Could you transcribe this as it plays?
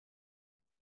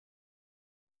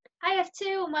Hi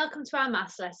F2 and welcome to our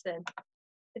maths lesson.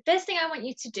 The first thing I want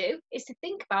you to do is to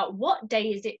think about what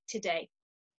day is it today.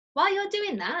 While you're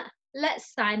doing that,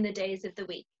 let's sign the days of the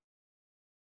week.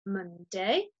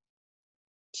 Monday,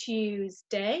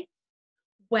 Tuesday,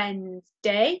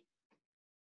 Wednesday,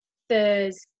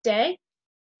 Thursday,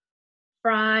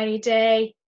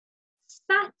 Friday,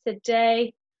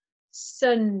 Saturday,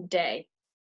 Sunday.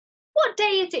 What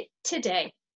day is it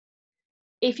today?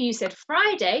 If you said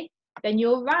Friday, then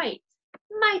you're right.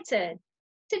 My turn.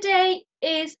 Today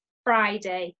is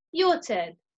Friday. Your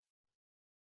turn.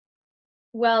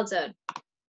 Well done.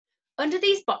 Under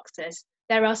these boxes,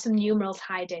 there are some numerals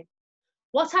hiding.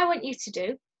 What I want you to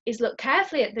do is look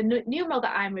carefully at the numeral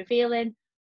that I'm revealing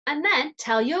and then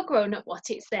tell your grown-up what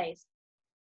it says.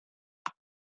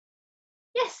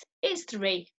 Yes, it's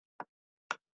 3.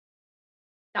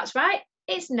 That's right,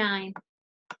 it's 9.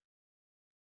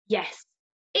 Yes,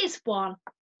 it's 1.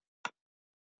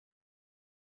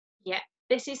 Yeah,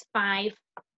 this is 5.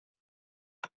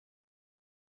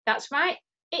 That's right,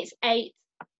 it's 8.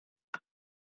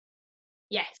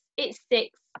 Yes, it's 6.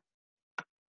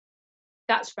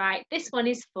 That's right, this one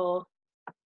is 4.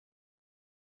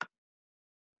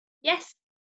 Yes,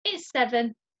 it's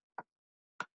 7.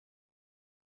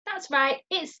 That's right,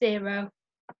 it's 0.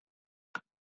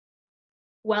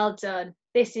 Well done,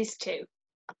 this is 2.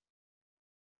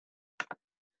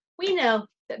 We know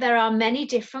that there are many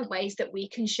different ways that we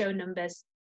can show numbers.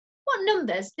 What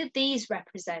numbers did these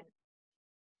represent?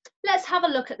 Let's have a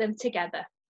look at them together.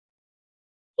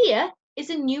 Here is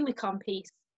a Numicon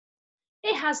piece.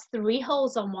 It has 3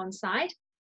 holes on one side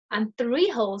and 3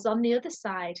 holes on the other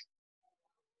side.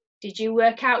 Did you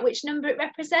work out which number it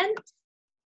represents?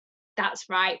 That's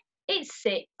right, it's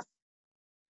 6.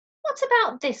 What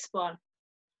about this one?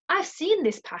 I've seen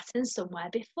this pattern somewhere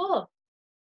before.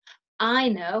 I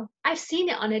know, I've seen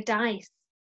it on a dice.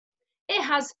 It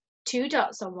has 2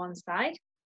 dots on one side,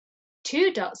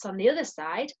 2 dots on the other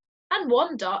side, and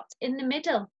 1 dot in the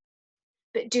middle.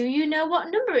 But do you know what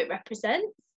number it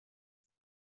represents?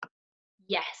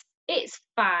 Yes, it's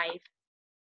 5.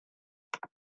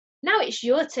 Now it's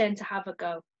your turn to have a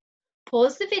go.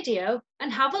 Pause the video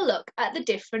and have a look at the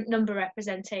different number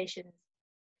representations.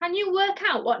 Can you work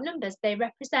out what numbers they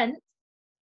represent?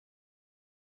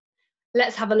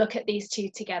 Let's have a look at these two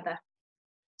together.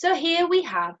 So here we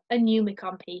have a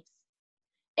Numicon piece.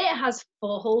 It has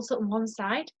 4 holes on one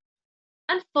side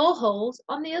and 4 holes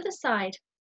on the other side.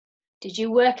 Did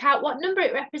you work out what number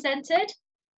it represented?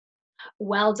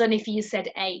 Well done if you said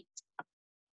 8.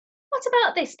 What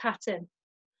about this pattern?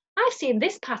 I've seen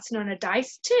this pattern on a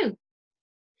dice too.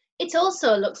 It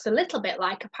also looks a little bit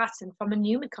like a pattern from a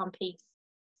Numicon piece.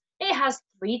 It has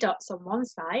 3 dots on one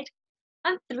side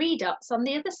and 3 dots on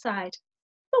the other side.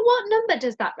 But what number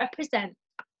does that represent?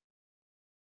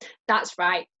 That's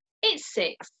right, it's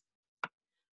 6.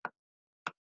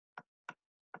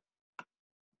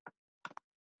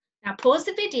 Now pause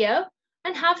the video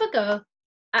and have a go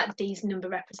at these number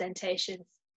representations.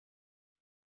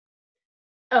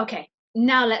 Okay,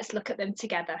 now let's look at them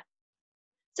together.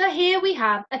 So here we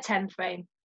have a 10 frame.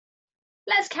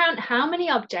 Let's count how many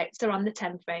objects are on the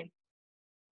 10 frame.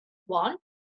 1,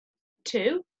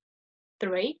 2,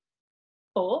 3,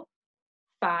 4,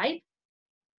 5,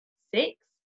 6,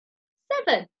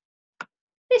 7.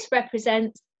 This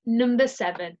represents number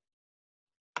 7.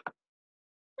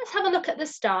 Let's have a look at the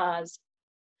stars.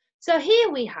 So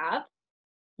here we have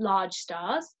large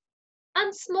stars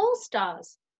and small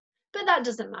stars, but that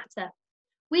doesn't matter.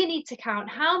 We need to count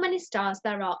how many stars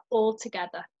there are all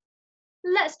together.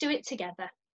 Let's do it together.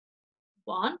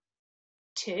 1,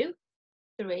 2,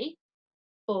 3,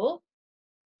 4,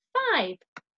 5.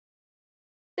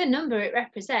 The number it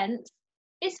represents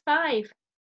is 5.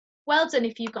 Well done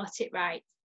if you got it right.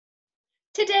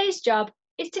 Today's job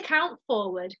is to count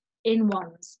forward in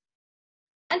ones.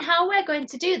 And how we're going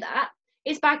to do that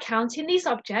is by counting these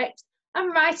objects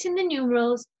and writing the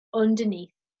numerals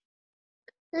underneath.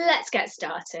 Let's get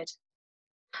started.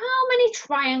 How many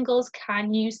triangles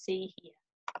can you see here?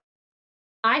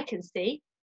 I can see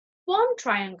 1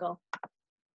 triangle.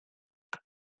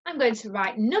 I'm going to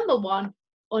write number 1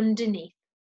 underneath.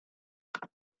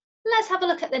 Let's have a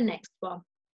look at the next one.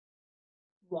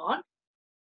 1,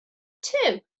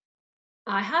 2.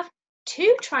 I have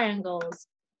 2 triangles.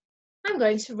 I'm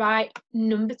going to write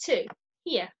number 2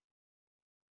 here.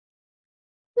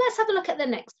 Let's have a look at the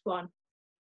next one.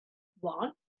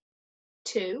 1,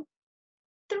 2,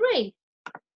 3.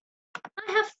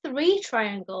 I have 3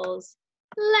 triangles.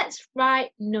 Let's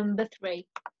write number 3.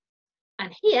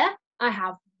 And here I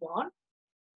have 1,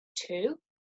 2,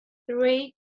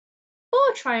 3, 4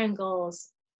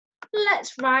 triangles.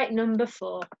 Let's write number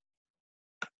 4.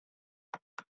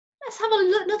 Let's have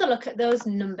another look at those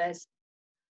numbers.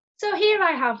 So here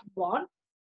I have 1,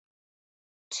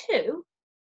 2,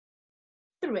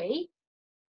 3,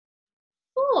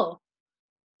 4.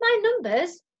 My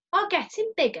numbers are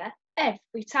getting bigger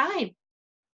every time.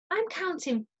 I'm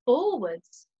counting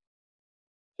forwards.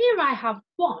 Here I have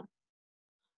 1.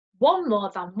 1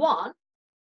 more than 1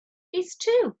 is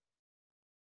 2.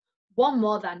 1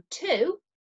 more than 2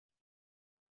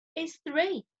 is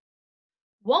 3.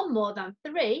 1 more than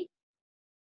 3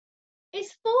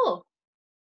 is 4.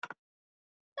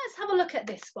 Let's have a look at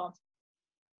this one.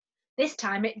 This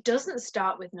time it doesn't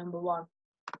start with number 1.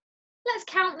 Let's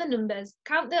count the numbers,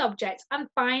 count the objects and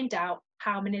find out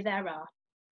how many there are.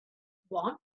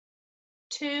 1,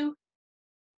 2,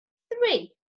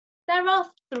 3. There are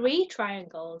 3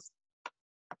 triangles.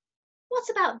 What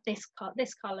about this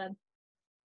column?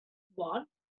 1,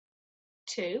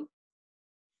 2,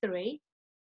 3,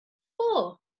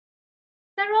 4.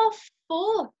 There are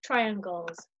 4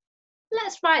 triangles.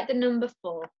 Let's write the number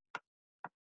 4.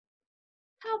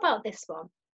 How about this one?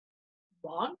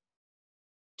 1,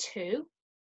 2,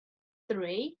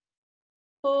 3,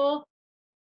 4,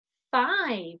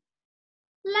 5.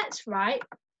 Let's write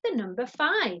the number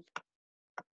 5. And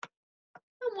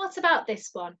what about this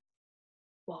one?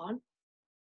 1,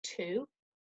 2,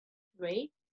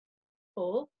 3,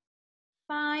 4,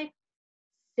 5,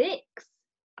 6.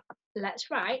 Let's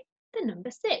write the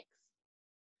number 6.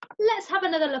 Let's have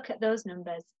another look at those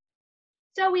numbers.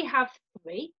 So we have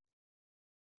 3,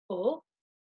 4,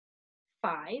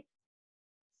 5,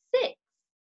 6.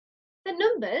 The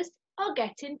numbers are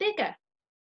getting bigger.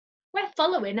 We're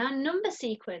following our number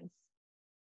sequence.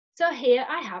 So here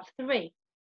I have 3.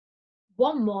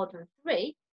 1 more than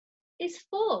 3 is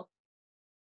 4.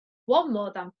 1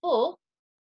 more than 4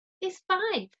 is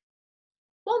 5.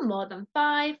 1 more than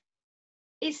 5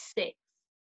 is 6.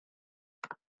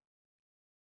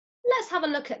 Let's have a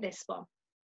look at this one.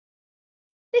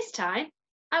 This time,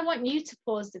 I want you to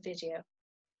pause the video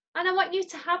and I want you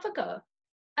to have a go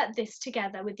at this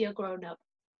together with your grown-up.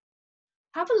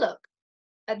 Have a look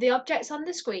at the objects on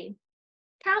the screen,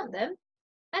 count them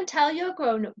and tell your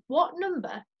grown-up what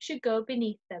number should go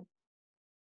beneath them.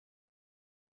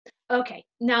 Okay,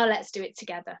 now let's do it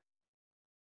together.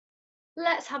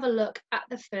 Let's have a look at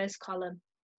the first column.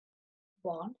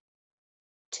 1,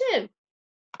 2.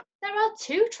 There are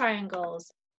 2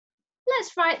 triangles.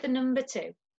 Let's write the number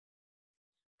 2.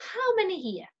 How many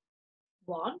here?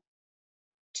 1,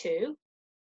 2,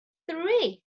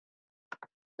 3.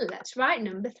 Let's write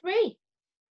number 3.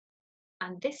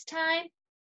 And this time,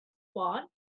 1,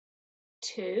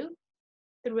 2,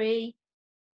 3,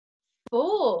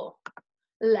 4.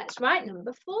 Let's write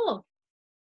number 4.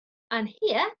 And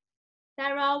here,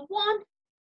 there are 1,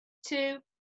 2,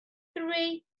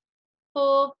 3,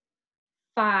 4,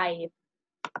 5.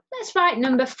 Let's write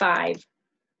number 5.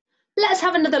 Let's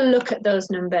have another look at those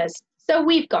numbers. So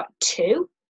we've got 2,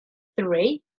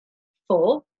 3,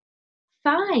 4,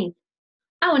 5.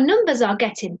 Our numbers are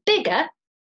getting bigger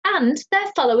and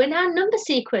they're following our number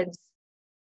sequence.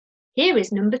 Here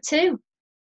is number 2.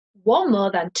 1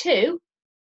 more than 2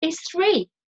 is 3.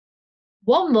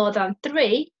 1 more than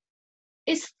 3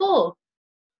 is 4.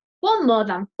 1 more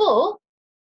than 4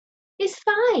 is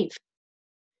 5.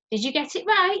 Did you get it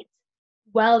right?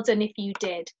 Well done if you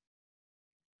did.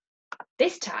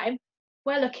 This time,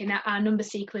 we're looking at our number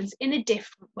sequence in a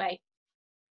different way.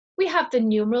 We have the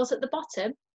numerals at the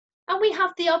bottom and we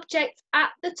have the objects at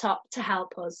the top to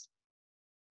help us.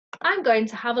 I'm going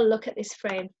to have a look at this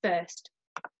frame first.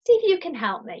 See if you can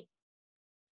help me.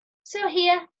 So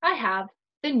here I have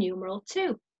the numeral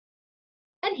 2.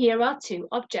 And here are 2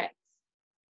 objects.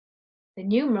 The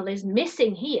numeral is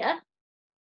missing here,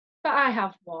 but I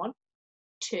have 1,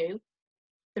 2,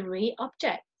 3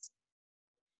 objects.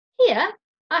 Here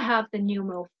I have the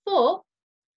numeral 4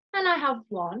 and I have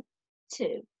 1,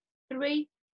 2, 3,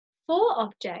 4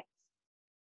 objects.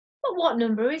 But what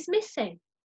number is missing?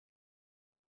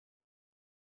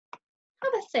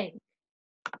 Have a think.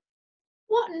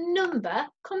 What number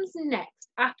comes next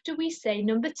after we say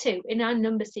number 2 in our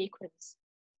number sequence?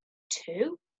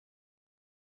 2,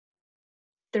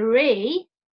 3,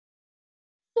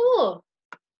 4.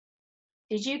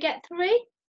 Did you get 3?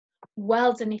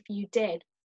 Well done if you did.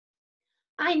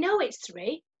 I know it's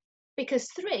 3 because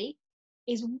 3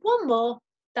 is 1 more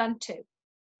than 2.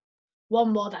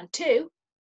 1 more than 2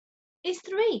 is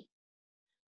 3.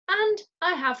 And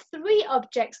I have 3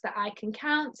 objects that I can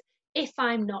count if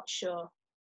I'm not sure.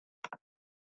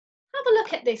 Have a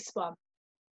look at this one.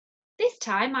 This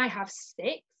time I have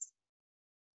 6,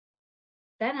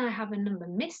 Then I have a number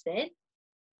missing.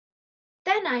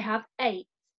 Then I have 8.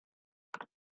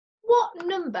 What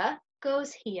number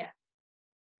goes here?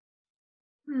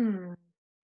 1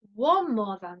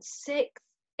 more than 6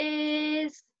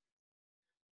 is...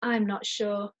 I'm not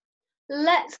sure.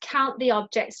 Let's count the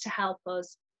objects to help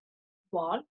us.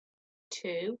 1,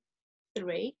 2,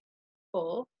 3,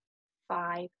 4,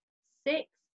 5, 6,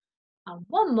 and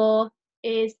one more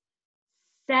is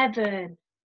 7.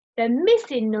 The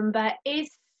missing number is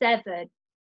 7.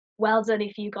 Well done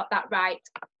if you got that right.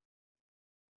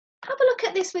 Have a look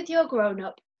at this with your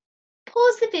grown-up.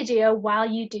 Pause the video while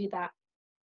you do that.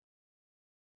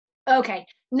 Okay,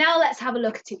 now let's have a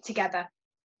look at it together.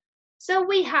 So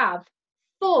we have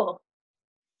 4,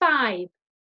 5,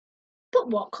 but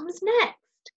what comes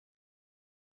next?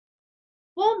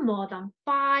 1 more than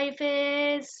 5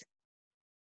 is...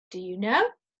 Do you know?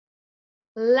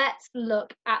 Let's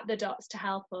look at the dots to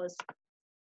help us.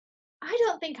 I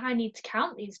don't think I need to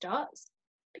count these dots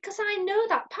because I know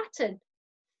that pattern.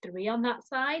 3 on that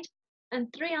side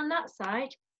and 3 on that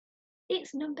side.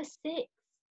 It's number 6,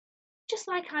 just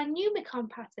like our Numicon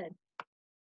pattern.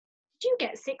 Did you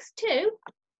get 6 too?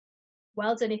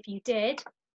 Well done if you did.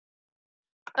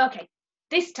 Okay,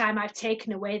 this time I've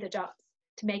taken away the dots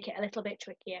to make it a little bit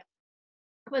trickier.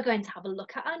 We're going to have a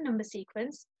look at our number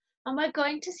sequence and we're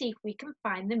going to see if we can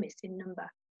find the missing number.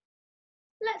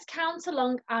 Let's count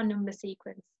along our number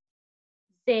sequence.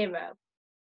 0,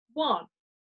 1,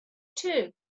 2,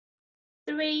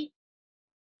 3,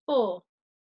 4.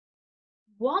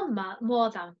 1 more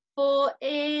than 4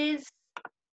 is...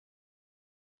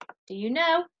 Do you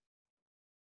know?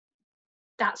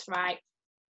 That's right.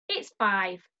 It's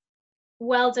 5.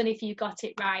 Well done if you got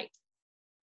it right.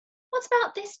 What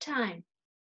about this time?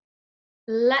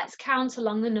 Let's count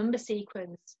along the number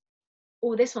sequence.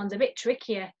 Oh, this one's a bit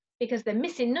trickier because the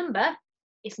missing number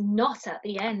is not at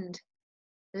the end.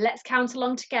 Let's count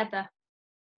along together.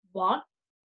 1,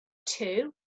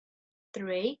 2,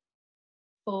 3,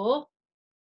 4.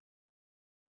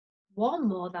 1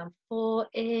 more than 4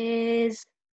 is...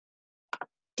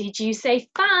 Did you say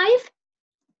 5?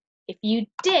 If you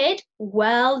did,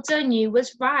 well done, you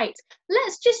was right.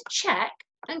 Let's just check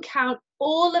and count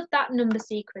all of that number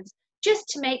sequence just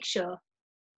to make sure.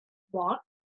 1,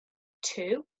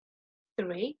 2,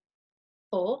 3,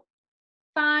 4,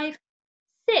 5,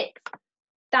 6.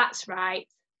 That's right.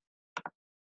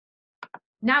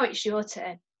 Now it's your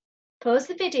turn. Pause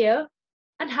the video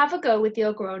and have a go with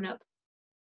your grown-up.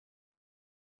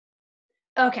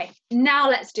 Okay, now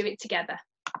let's do it together.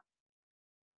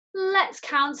 Let's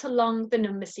count along the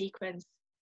number sequence.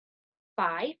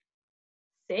 5,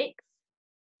 6,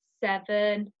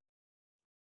 7.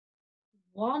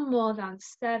 1 more than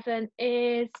 7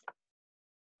 is...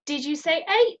 Did you say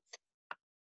 8?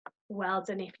 Well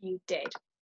done if you did.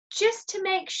 Just to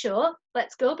make sure,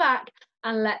 let's go back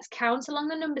and let's count along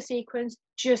the number sequence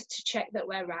just to check that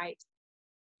we're right.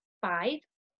 5,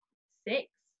 6,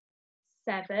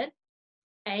 7,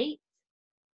 8,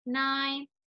 9,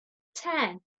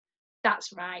 10.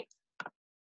 That's right.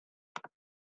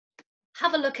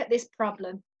 Have a look at this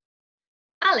problem.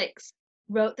 Alex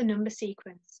wrote the number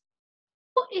sequence.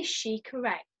 But is she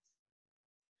correct?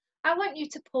 I want you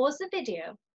to pause the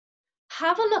video,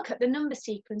 have a look at the number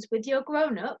sequence with your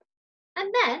grown-up,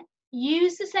 and then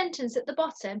use the sentence at the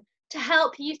bottom to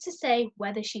help you to say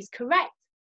whether she's correct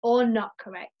or not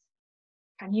correct.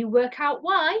 Can you work out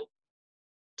why?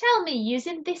 Tell me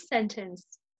using this sentence.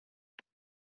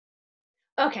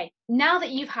 Okay, now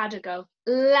that you've had a go,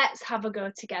 let's have a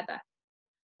go together.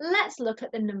 Let's look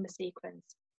at the number sequence.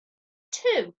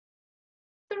 2,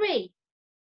 3,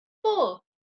 4,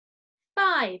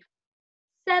 5,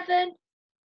 7,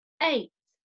 8.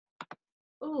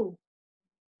 Ooh,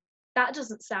 that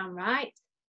doesn't sound right.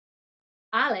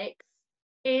 Alex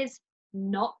is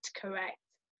not correct.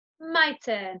 My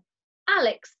turn.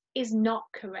 Alex is not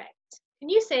correct. Can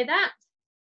you say that?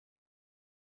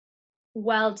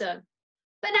 Well done.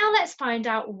 But now let's find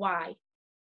out why.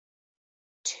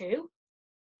 2,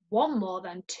 1 more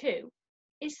than 2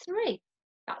 is 3.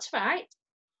 That's right.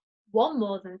 1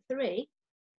 more than 3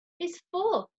 is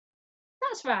 4.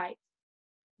 That's right.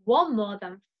 1 more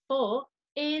than 4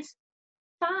 is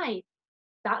 5.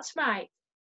 That's right.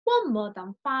 1 more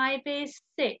than 5 is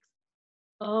 6.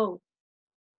 Oh,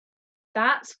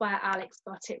 that's where Alex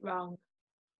got it wrong.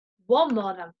 1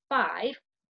 more than 5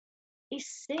 is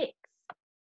 6.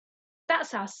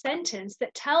 That's our sentence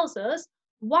that tells us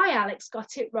why Alex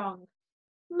got it wrong.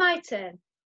 My turn.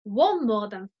 1 more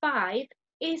than 5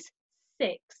 is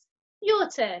 6. Your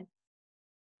turn.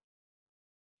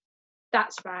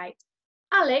 That's right.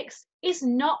 Alex is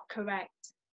not correct.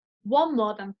 1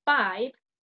 more than 5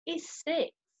 is 6.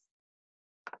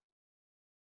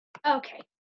 Okay,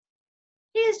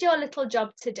 here's your little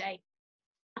job today.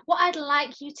 What I'd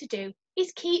like you to do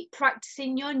is keep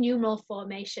practicing your numeral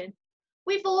formation.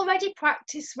 We've already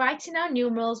practiced writing our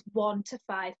numerals 1 to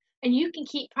 5, and you can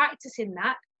keep practicing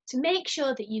that to make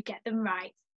sure that you get them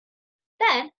right.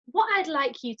 Then, what I'd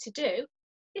like you to do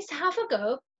is to have a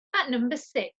go at number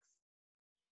 6.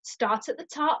 Start at the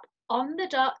top on the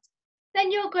dot,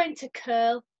 then you're going to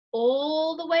curl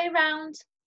all the way around,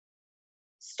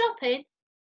 stopping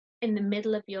in the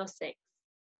middle of your 6.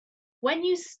 When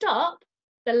you stop,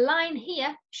 the line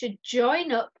here should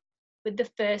join up with the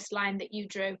first line that you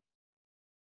drew.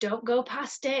 Don't go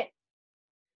past it.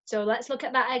 So let's look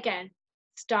at that again.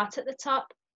 Start at the top,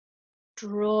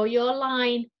 draw your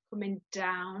line coming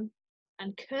down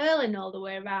and curling all the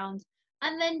way around,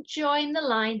 and then join the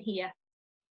line here.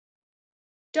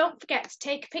 Don't forget to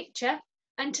take a picture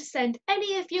and to send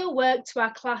any of your work to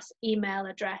our class email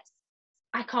address.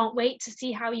 I can't wait to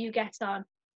see how you get on.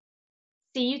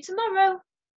 See you tomorrow.